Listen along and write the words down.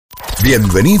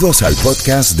Bienvenidos al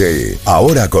podcast de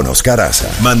Ahora con Oscar Haza.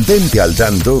 Mantente al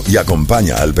tanto y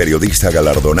acompaña al periodista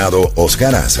galardonado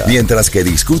Oscar Haza mientras que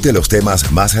discute los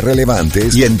temas más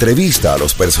relevantes y entrevista a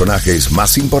los personajes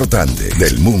más importantes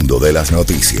del mundo de las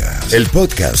noticias. El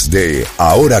podcast de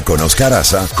Ahora con Oscar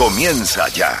Haza comienza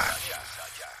ya.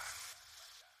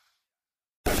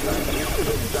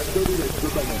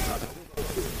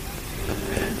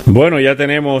 Bueno, ya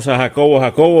tenemos a Jacobo.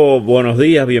 Jacobo, buenos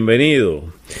días, bienvenido.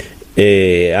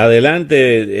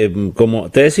 Adelante,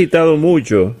 como te he citado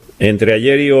mucho entre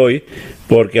ayer y hoy,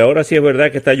 porque ahora sí es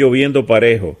verdad que está lloviendo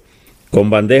parejo,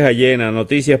 con bandeja llena,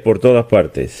 noticias por todas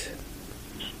partes.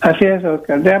 Así es,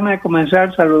 Oscar. Déjame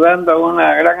comenzar saludando a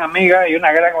una gran amiga y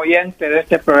una gran oyente de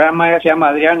este programa. Ella se llama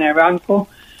Adriana Banco.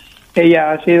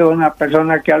 Ella ha sido una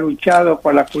persona que ha luchado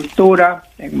por la cultura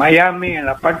en Miami, en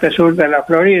la parte sur de la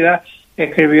Florida.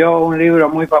 Escribió un libro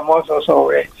muy famoso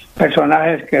sobre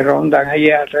personajes que rondan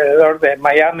ahí alrededor de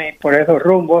Miami por esos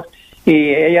rumbos, y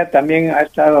ella también ha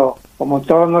estado, como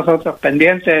todos nosotros,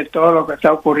 pendiente de todo lo que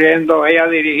está ocurriendo. Ella ha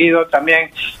dirigido también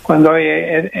cuando hay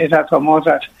esas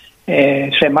famosas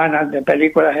semanas de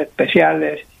películas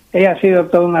especiales. Ella ha sido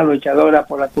toda una luchadora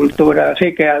por la cultura.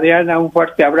 Así que, Adriana, un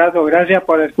fuerte abrazo. Gracias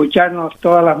por escucharnos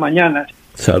todas las mañanas.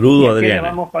 Saludos,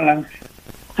 Adriana.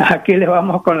 Aquí le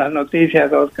vamos con las noticias,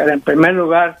 Oscar. En primer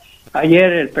lugar,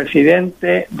 ayer el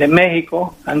presidente de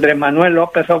México, Andrés Manuel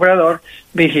López Obrador,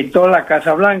 visitó la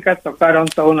Casa Blanca. Tocaron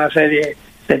toda una serie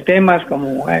de temas,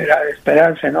 como era de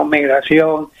esperarse, ¿no?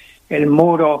 Migración, el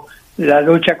muro, la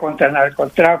lucha contra el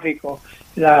narcotráfico,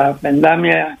 la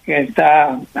pandemia que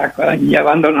está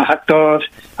llevándonos a todos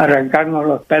a arrancarnos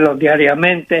los pelos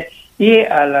diariamente, y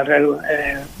a la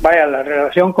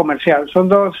relación comercial. Son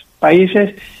dos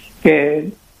países que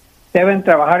deben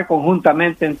trabajar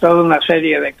conjuntamente en toda una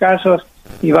serie de casos,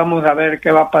 y vamos a ver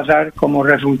qué va a pasar como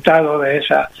resultado de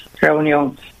esa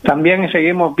reunión. También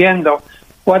seguimos viendo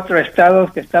 4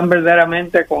 estados que están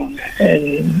verdaderamente con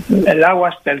el agua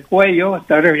hasta el cuello.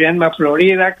 Está refiriendo a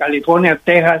Florida, California,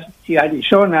 Texas y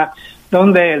Arizona,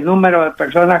 donde el número de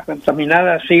personas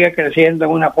contaminadas sigue creciendo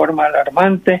de una forma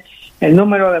alarmante. El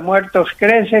número de muertos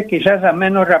crece, quizás a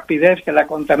menos rapidez que la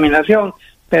contaminación,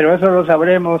 pero eso lo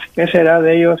sabremos qué será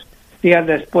de ellos días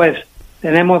después.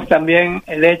 Tenemos también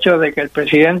el hecho de que el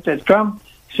presidente Trump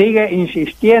sigue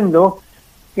insistiendo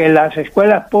que las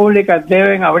escuelas públicas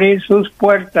deben abrir sus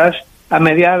puertas a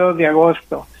mediados de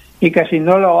agosto, y que si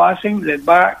no lo hacen les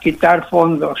va a quitar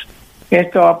fondos.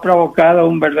 Esto ha provocado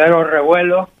un verdadero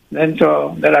revuelo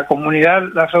dentro de la comunidad.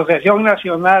 La Asociación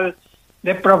Nacional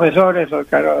de Profesores, o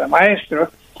de Maestros,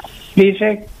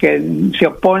 dice que se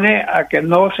opone a que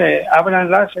no se abran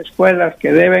las escuelas,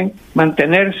 que deben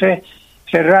mantenerse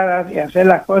cerradas y hacer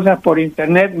las cosas por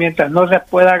internet mientras no se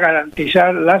pueda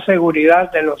garantizar la seguridad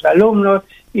de los alumnos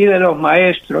y de los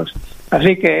maestros.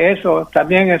 Así que eso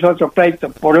también es otro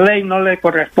pleito. Por ley no le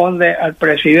corresponde al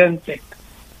presidente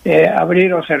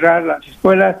abrir o cerrar las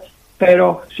escuelas,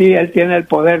 pero sí él tiene el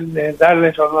poder de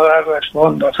darles o no darles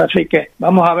fondos. Así que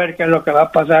vamos a ver qué es lo que va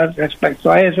a pasar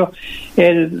respecto a eso.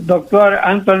 El doctor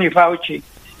Anthony Fauci,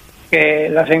 que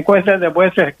las encuestas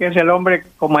demuestran que es el hombre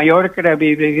con mayor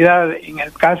credibilidad en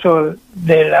el caso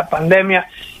de la pandemia,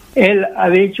 él ha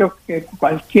dicho que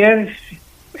cualquier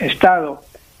estado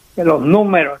que los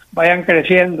números vayan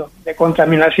creciendo de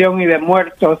contaminación y de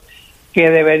muertos, que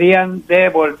deberían de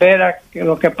volver a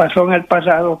lo que pasó en el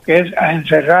pasado, que es a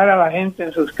encerrar a la gente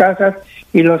en sus casas,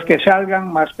 y los que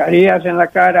salgan, mascarillas en la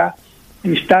cara,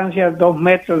 distancias, 2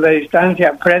 metros de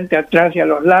distancia, frente, atrás y a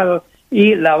los lados,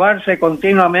 y lavarse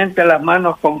continuamente las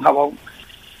manos con jabón.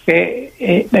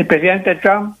 Que el presidente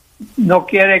Trump no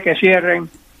quiere que cierren,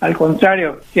 al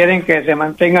contrario, quieren que se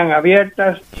mantengan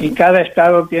abiertas, y cada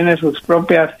estado tiene sus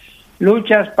propias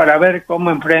luchas para ver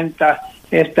cómo enfrenta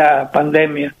esta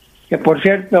pandemia. Que por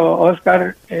cierto,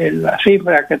 Oscar, la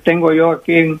cifra que tengo yo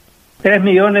aquí en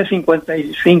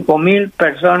 3.055.000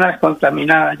 personas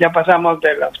contaminadas. Ya pasamos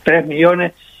de los 3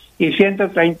 millones, y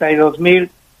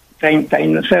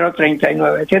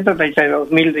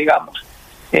 132.039, digamos,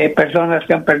 personas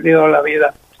que han perdido la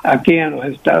vida aquí en los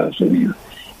Estados Unidos.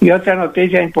 Y otra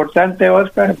noticia importante,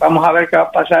 Oscar, vamos a ver qué va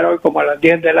a pasar hoy como a las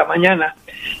 10 de la mañana.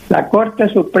 La Corte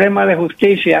Suprema de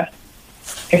Justicia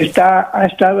ha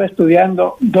estado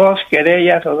estudiando 2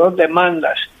 querellas o 2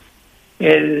 demandas.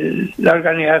 La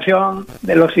organización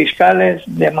de los fiscales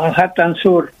de Manhattan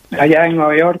Sur, allá en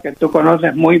Nueva York, que tú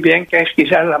conoces muy bien, que es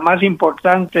quizás la más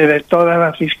importante de todas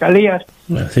las fiscalías,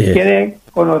 quiere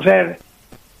conocer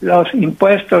los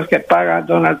impuestos que paga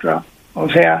Donald Trump, o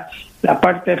sea, la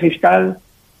parte fiscal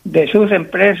de sus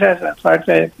empresas, la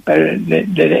parte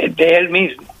de él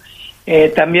mismo.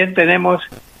 También tenemos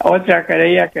otra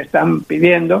querella que están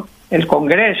pidiendo el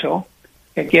Congreso,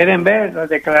 que quieren ver las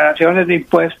declaraciones de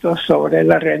impuestos sobre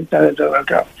la renta de Donald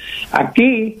Trump.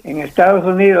 Aquí, en Estados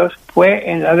Unidos, fue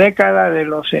en la década de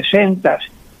los 60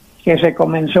 que se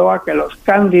comenzó a que los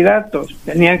candidatos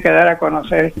tenían que dar a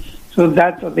conocer sus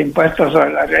datos de impuestos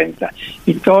sobre la renta.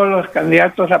 Y todos los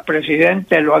candidatos a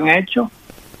presidente lo han hecho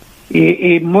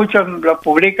y muchos lo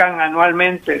publican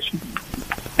anualmente.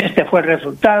 Este fue el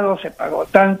resultado, se pagó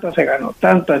tanto, se ganó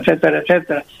tanto, etcétera,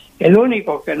 etcétera. El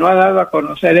único que no ha dado a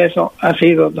conocer eso ha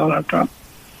sido Donald Trump.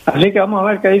 Así que vamos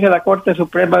a ver qué dice la Corte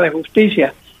Suprema de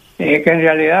Justicia, que en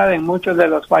realidad en muchos de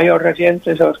los fallos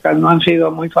recientes, Oscar, no han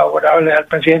sido muy favorables al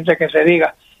presidente que se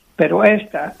diga, pero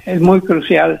esta es muy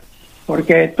crucial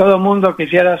porque todo el mundo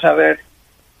quisiera saber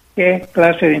qué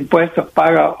clase de impuestos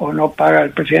paga o no paga el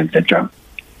presidente Trump.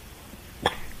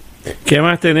 ¿Qué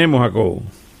más tenemos, Jacobo?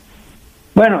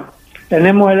 Bueno,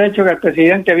 tenemos el hecho que el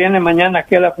presidente viene mañana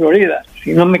aquí a la Florida.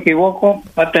 Si no me equivoco,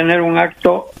 va a tener un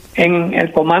acto en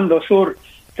el Comando Sur.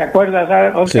 ¿Te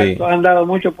acuerdas, Oscar? Sí. Tú has andado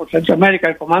mucho por Centroamérica.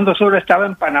 El Comando Sur estaba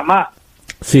en Panamá.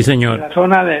 Sí, señor. En la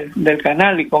zona del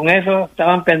canal, y con eso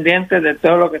estaban pendientes de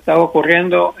todo lo que estaba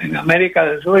ocurriendo en América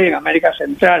del Sur y en América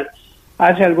Central.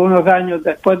 Hace algunos años,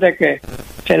 después de que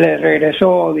se le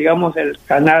regresó, digamos, el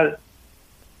canal,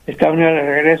 Estados Unidos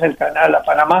le regresa el canal a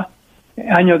Panamá,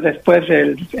 años después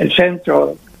el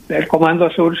centro del Comando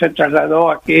Sur se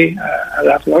trasladó aquí a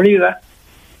la Florida,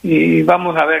 y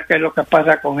vamos a ver qué es lo que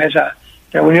pasa con esa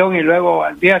reunión. Y luego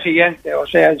al día siguiente, o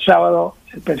sea, el sábado,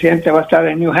 el presidente va a estar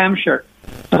en New Hampshire,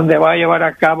 donde va a llevar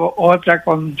a cabo otra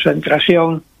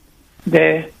concentración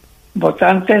de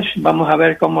votantes. Vamos a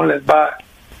ver cómo les va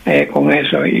con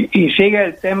eso. Y sigue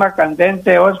el tema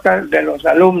candente, Oscar, de los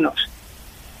alumnos,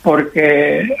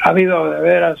 porque ha habido de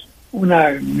veras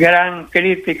una gran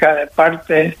crítica de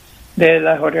parte de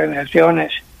las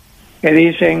organizaciones que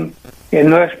dicen que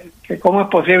no es, que cómo es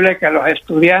posible que los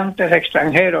estudiantes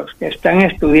extranjeros que están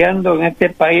estudiando en este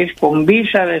país con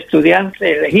visa de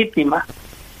estudiante legítima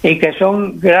y que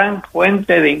son gran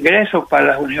fuente de ingresos para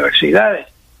las universidades,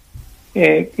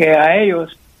 que a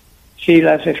ellos, si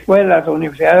las escuelas o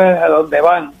universidades a donde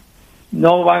van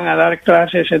no van a dar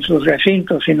clases en sus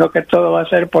recintos, sino que todo va a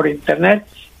ser por internet,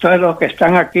 entonces los que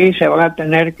están aquí se van a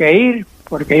tener que ir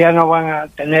porque ya no van a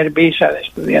tener visa de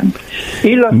estudiante.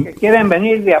 Y los que quieren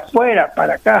venir de afuera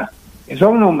para acá, que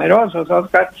son numerosos,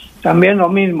 Oscar, también lo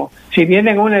mismo. Si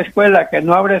vienen a una escuela que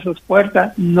no abre sus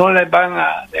puertas, no les van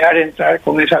a dejar entrar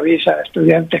con esa visa de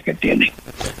estudiantes que tienen.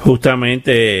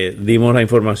 Justamente dimos la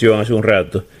información hace un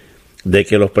rato de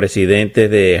que los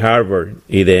presidentes de Harvard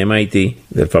y de MIT,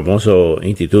 del famoso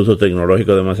Instituto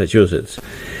Tecnológico de Massachusetts,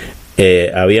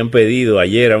 habían pedido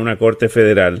ayer a una corte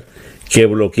federal que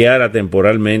bloqueara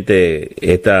temporalmente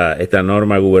esta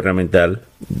norma gubernamental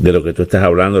de lo que tú estás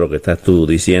hablando, lo que estás tú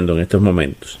diciendo en estos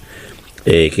momentos,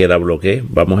 que la bloquee.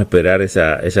 Vamos a esperar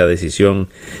esa decisión.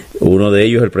 Uno de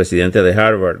ellos, el presidente de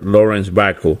Harvard, Lawrence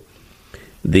Bacall,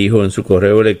 dijo en su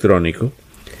correo electrónico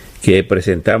que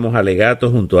presentamos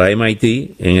alegatos junto a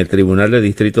MIT en el Tribunal de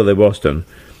Distrito de Boston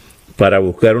para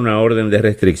buscar una orden de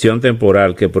restricción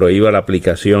temporal que prohíba la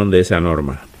aplicación de esa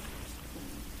norma.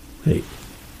 Sí.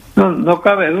 No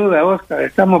cabe duda, Oscar,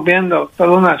 estamos viendo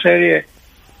toda una serie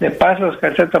de pasos que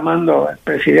está tomando el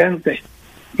presidente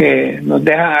que nos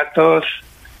dejan a todos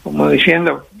como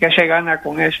diciendo, ¿qué se gana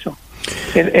con esto?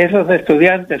 Esos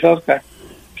estudiantes, Oscar,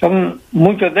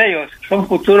 muchos de ellos son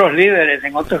futuros líderes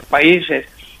en otros países,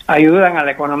 ayudan a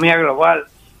la economía global.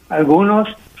 Algunos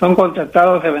son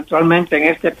contratados eventualmente en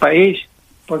este país,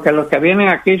 porque los que vienen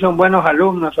aquí son buenos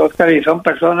alumnos, Oscar, y son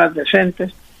personas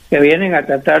decentes que vienen a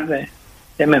tratar de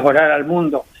mejorar al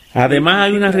mundo. Además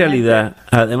hay una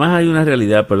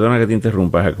realidad, perdona que te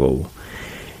interrumpa, Jacobo.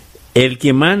 El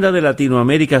que manda de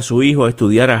Latinoamérica a su hijo a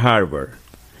estudiar a Harvard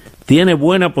tiene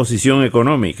buena posición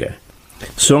económica.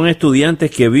 Son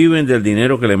estudiantes que viven del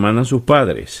dinero que le mandan sus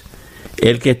padres.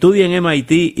 El que estudia en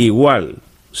MIT igual,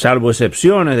 salvo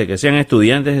excepciones de que sean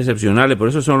estudiantes excepcionales, por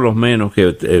eso son los menos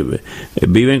que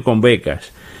viven con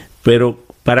becas. Pero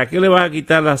 ¿para qué le vas a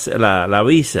quitar la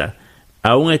visa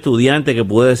a un estudiante que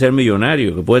puede ser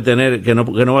millonario, que puede tener, que no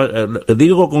va,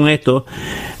 digo con esto,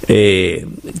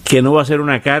 que no va a ser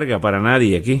una carga para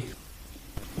nadie aquí?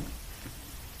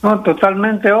 No,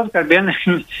 totalmente, Oscar. Bien,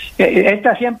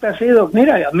 esta siempre ha sido,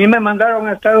 mira, a mí me mandaron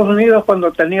a Estados Unidos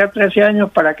cuando tenía 13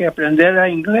 años para que aprendiera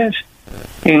inglés.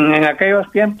 En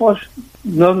aquellos tiempos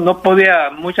no podía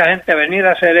mucha gente venir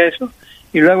a hacer eso,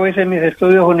 y luego hice mis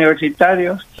estudios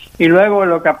universitarios, y luego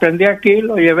lo que aprendí aquí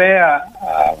lo llevé a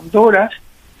Honduras,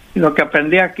 y lo que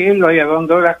aprendí aquí lo llevé a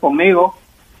Honduras conmigo.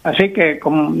 Así que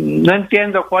no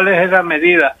entiendo cuál es esa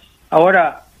medida.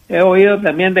 Ahora, he oído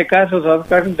también de casos,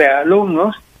 Oscar, de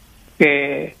alumnos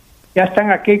que ya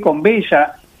están aquí con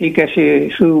visa y que si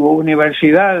su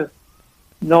universidad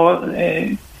no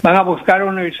van a buscar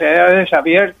universidades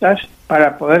abiertas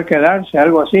para poder quedarse,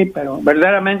 algo así, pero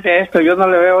verdaderamente esto yo no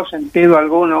le veo sentido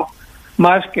alguno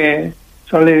más que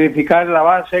solidificar la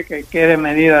base, que quiere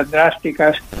medidas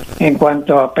drásticas en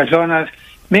cuanto a personas.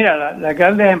 Mira, las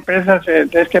grandes empresas de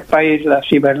este país, las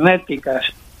cibernéticas,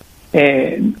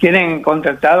 tienen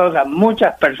contratados a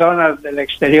muchas personas del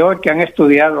exterior que han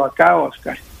estudiado acá,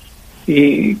 Oscar.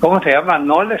 Y, ¿cómo se llama?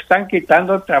 No le están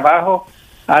quitando trabajo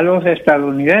a los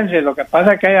estadounidenses. Lo que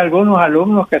pasa es que hay algunos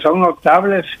alumnos que son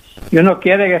notables y uno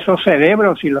quiere que esos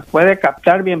cerebros, si los puede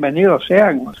captar, bienvenidos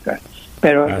sean, Oscar.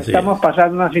 Pero estamos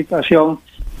pasando una situación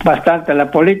bastante. La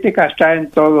política está en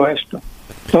todo esto.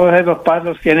 Todos esos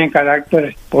pasos tienen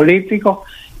carácter político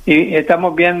y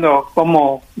estamos viendo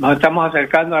cómo nos estamos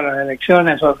acercando a las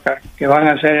elecciones, Oscar, que van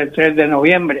a ser el 3 de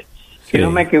noviembre. Si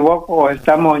no me equivoco,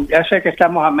 ya sé que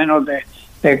estamos a menos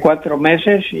de 4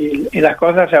 meses y las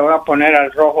cosas se van a poner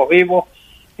al rojo vivo.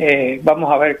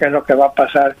 Vamos a ver qué es lo que va a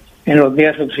pasar en los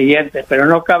días subsiguientes, pero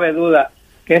no cabe duda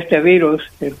que este virus,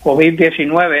 el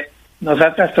COVID-19, nos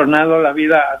ha trastornado la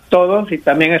vida a todos y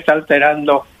también está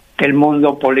alterando el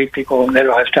mundo político de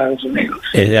los Estados Unidos.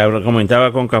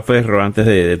 Comentaba con Caferro antes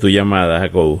de tu llamada,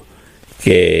 Jacobo,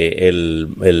 que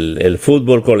el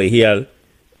fútbol colegial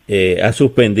ha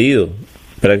suspendido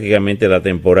prácticamente la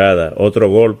temporada, otro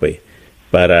golpe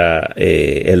para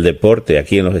el deporte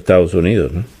aquí en los Estados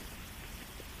Unidos, ¿no?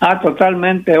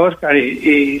 Totalmente, Oscar,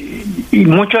 y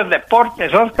muchos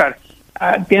deportes, Oscar,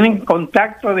 tienen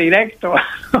contacto directo,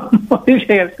 como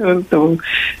dice tu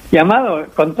llamado,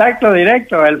 contacto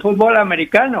directo. El fútbol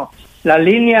americano, la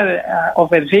línea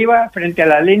ofensiva frente a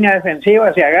la línea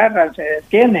defensiva se agarran, se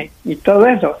detiene y todo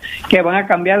eso, que van a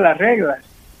cambiar las reglas.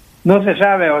 No se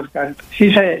sabe, Oscar.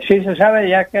 Sí se sabe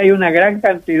ya que hay una gran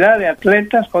cantidad de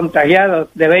atletas contagiados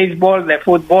de béisbol, de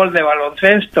fútbol, de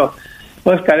baloncesto.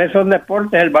 Oscar, son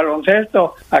deportes. El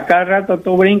baloncesto, a cada rato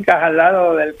tú brincas al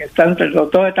lado del que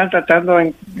todos están tratando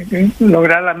de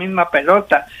lograr la misma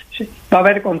pelota. Va a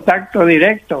haber contacto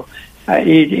directo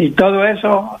y todo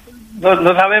eso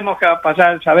no sabemos qué va a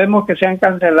pasar. Sabemos que se han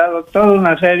cancelado toda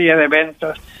una serie de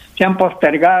eventos, se han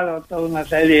postergado toda una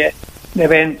serie de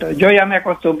eventos. Yo ya me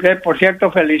acostumbré, por cierto,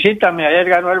 felicítame, ayer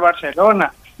ganó el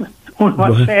Barcelona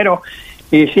 1-0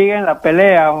 y sigue en la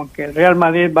pelea, aunque el Real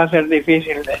Madrid va a ser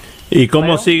difícil de... ¿Y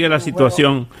cómo sigue la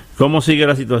situación? ¿Cómo sigue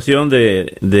la situación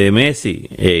de Messi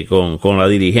con la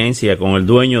dirigencia, con el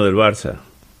dueño del Barça?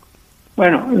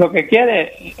 Bueno, lo que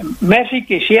quiere Messi,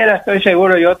 quisiera, estoy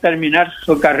seguro yo, terminar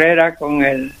su carrera con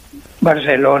el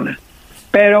Barcelona,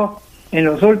 pero en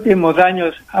los últimos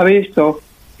años ha visto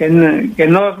que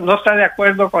no está de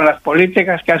acuerdo con las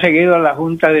políticas que ha seguido la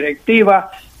junta directiva,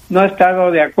 no ha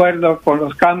estado de acuerdo con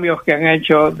los cambios que han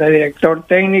hecho de director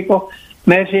técnico.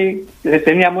 Messi le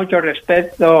tenía mucho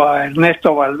respeto a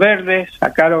Ernesto Valverde,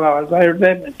 sacaron a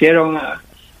Valverde, metieron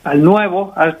al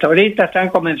nuevo, hasta ahorita están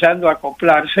comenzando a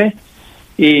acoplarse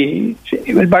y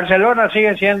el Barcelona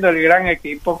sigue siendo el gran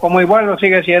equipo, como igual lo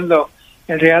sigue siendo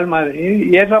el Real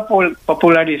Madrid, y eso ha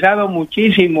popularizado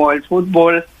muchísimo el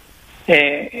fútbol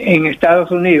en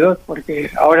Estados Unidos, porque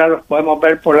ahora los podemos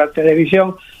ver por la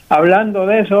televisión. Hablando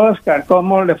de eso, Oscar,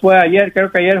 ¿cómo le fue ayer?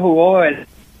 Creo que ayer jugó el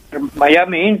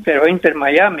Miami Inter o Inter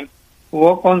Miami,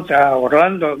 jugó contra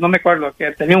Orlando, no me acuerdo,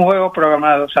 que tenía un juego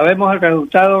programado. ¿Sabemos el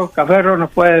resultado? ¿Caferro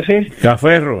nos puede decir?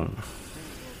 Caferro.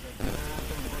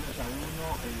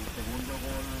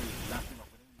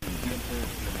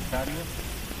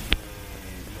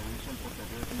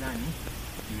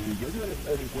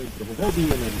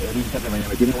 El Inter de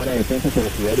Miami tiene buena defensa, se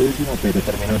recibió el último, pero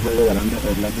terminó el juego ganando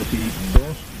Orlando City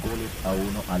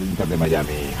 2-1 al Inter de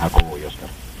Miami, Jacobo y Oscar.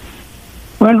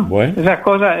 Bueno,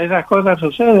 esas cosas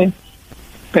suceden,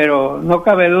 pero no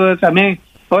cabe duda también,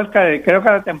 Oscar, creo que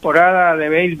la temporada de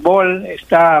béisbol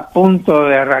está a punto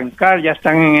de arrancar, ya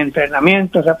están en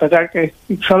entrenamientos, a pesar que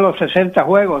solo 60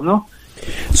 juegos, ¿no?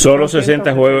 Solo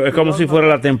 60 juegos, es como si fuera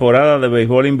la temporada de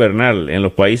béisbol invernal en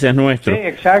los países nuestros. Sí,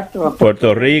 exacto.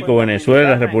 Puerto Rico,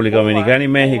 Venezuela, República Dominicana y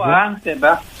México. Cuba antes,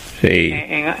 ¿va? Sí.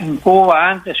 En Cuba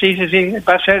antes, sí,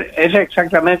 va a ser, es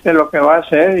exactamente lo que va a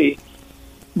ser y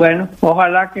bueno,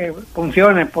 ojalá que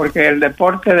funcione porque el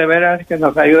deporte de veras que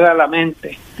nos ayuda a la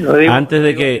mente. Lo digo, antes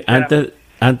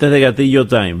de Gatillo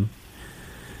Time,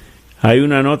 hay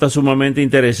una nota sumamente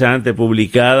interesante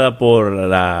publicada por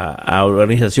la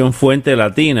organización Fuente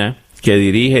Latina que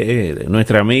dirige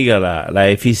nuestra amiga, la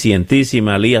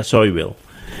eficientísima Lía Soibel.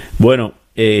 Bueno,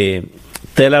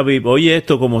 Tel Aviv, oye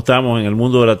esto como estamos en el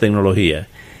mundo de la tecnología.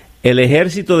 El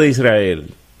ejército de Israel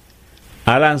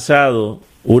ha lanzado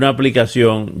una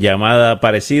aplicación llamada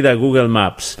parecida a Google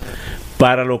Maps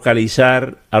para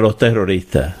localizar a los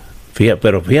terroristas.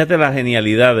 Pero fíjate la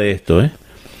genialidad de esto, ¿eh?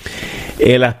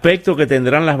 El aspecto que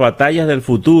tendrán las batallas del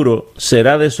futuro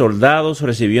será de soldados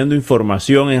recibiendo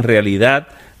información en realidad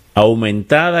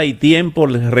aumentada y tiempo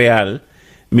real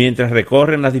mientras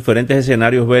recorren los diferentes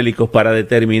escenarios bélicos para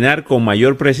determinar con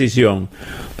mayor precisión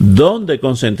dónde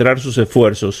concentrar sus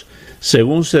esfuerzos,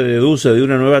 según se deduce de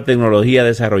una nueva tecnología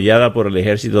desarrollada por el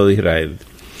ejército de Israel.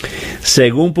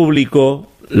 Según publicó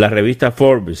la revista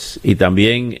Forbes y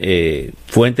también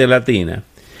Fuente Latina,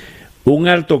 un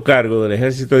alto cargo del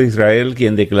ejército de Israel,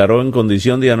 quien declaró en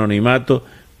condición de anonimato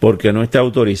porque no está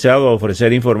autorizado a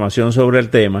ofrecer información sobre el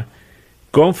tema,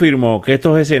 confirmó que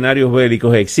estos escenarios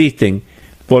bélicos existen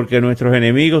porque nuestros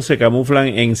enemigos se camuflan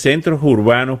en centros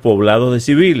urbanos poblados de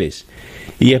civiles,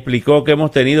 y explicó que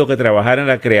hemos tenido que trabajar en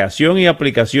la creación y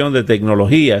aplicación de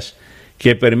tecnologías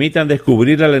que permitan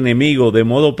descubrir al enemigo de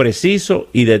modo preciso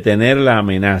y detener la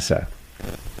amenaza.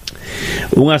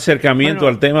 Un acercamiento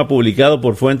al tema publicado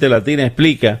por Fuente Latina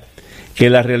explica que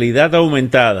la realidad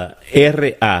aumentada,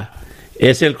 RA,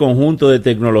 es el conjunto de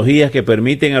tecnologías que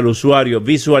permiten al usuario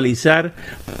visualizar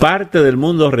parte del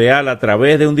mundo real a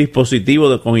través de un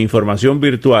dispositivo con información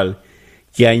virtual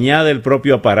que añade el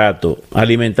propio aparato,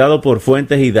 alimentado por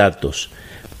fuentes y datos.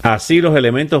 Así los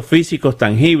elementos físicos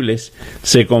tangibles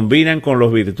se combinan con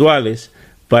los virtuales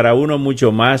para una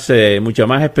mucha más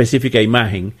específica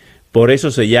imagen. Por eso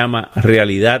se llama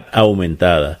realidad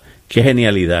aumentada. Qué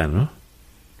genialidad, ¿no?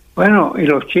 Bueno, y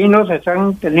los chinos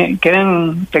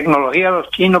quieren tecnología,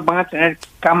 los chinos van a tener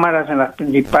cámaras en las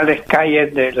principales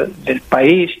calles del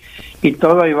país y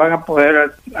todo, y van a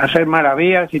poder hacer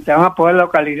maravillas y te van a poder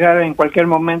localizar en cualquier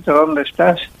momento donde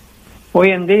estás.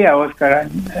 Hoy en día, Oscar,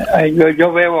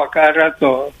 yo veo a cada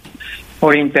rato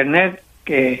por internet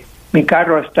que mi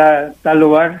carro está en tal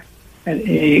lugar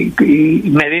y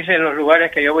me dicen los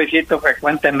lugares que yo visito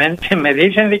frecuentemente, me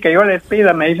dicen y que yo les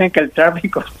pida, me dicen que el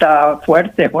tráfico está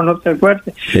fuerte o no está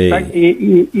fuerte. Sí.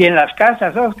 Y en las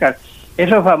casas, Oscar,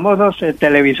 esos famosos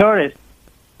televisores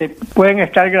pueden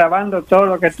estar grabando todo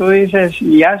lo que tú dices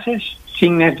y haces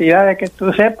sin necesidad de que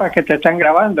tú sepas que te están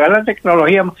grabando. Es la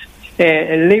tecnología.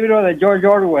 El libro de George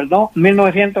Orwell, ¿no?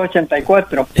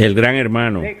 1984. El Gran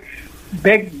Hermano.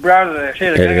 Big Brother, sí,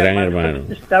 el gran hermano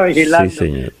está vigilando. Sí,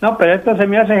 señor. No, pero esto se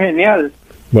me hace genial.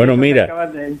 Bueno, mira,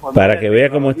 para que vea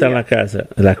cómo están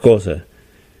las cosas,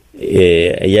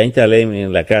 ya instalé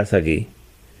en la casa aquí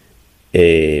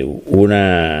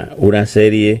una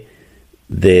serie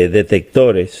de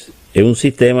detectores, un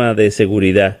sistema de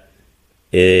seguridad,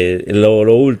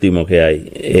 lo último que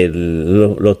hay.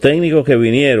 Los técnicos que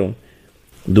vinieron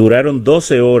duraron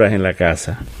 12 horas en la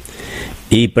casa.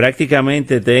 Y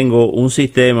prácticamente tengo un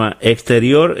sistema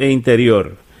exterior e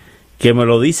interior que me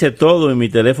lo dice todo en mi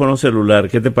teléfono celular.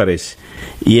 ¿Qué te parece?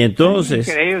 Y entonces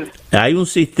hay un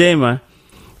sistema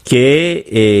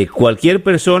que cualquier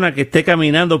persona que esté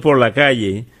caminando por la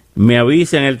calle me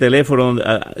avisa en el teléfono.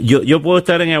 Yo puedo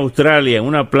estar en Australia, en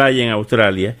una playa en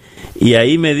Australia, y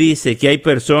ahí me dice que hay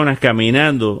personas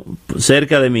caminando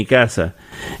cerca de mi casa.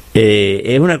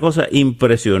 Es una cosa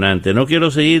impresionante. No quiero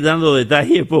seguir dando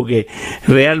detalles porque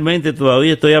realmente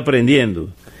todavía estoy aprendiendo.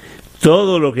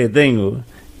 Todo lo que tengo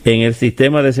en el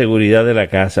sistema de seguridad de la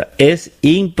casa es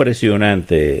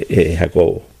impresionante,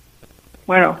 Jacobo.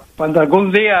 Bueno, cuando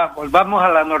algún día volvamos a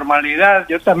la normalidad,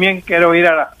 yo también quiero ir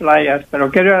a las playas,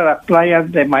 pero quiero ir a las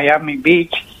playas de Miami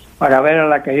Beach para ver a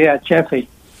la querida Chefi.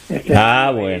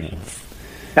 Bueno.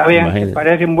 Está bien, me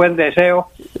parece un buen deseo.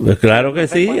 Pues claro que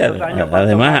sí.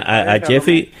 Además, a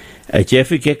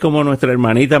Chefi, que es como nuestra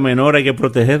hermanita menor, hay que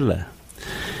protegerla.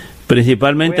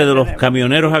 Principalmente de los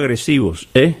camioneros agresivos,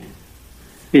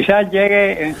 Quizás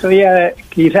llegue en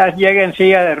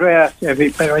silla de ruedas,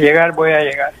 Chefi, pero voy a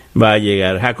llegar. Va a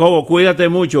llegar. Jacobo, cuídate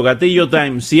mucho. Gatillo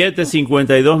Time,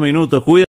 7:52. Cuídate.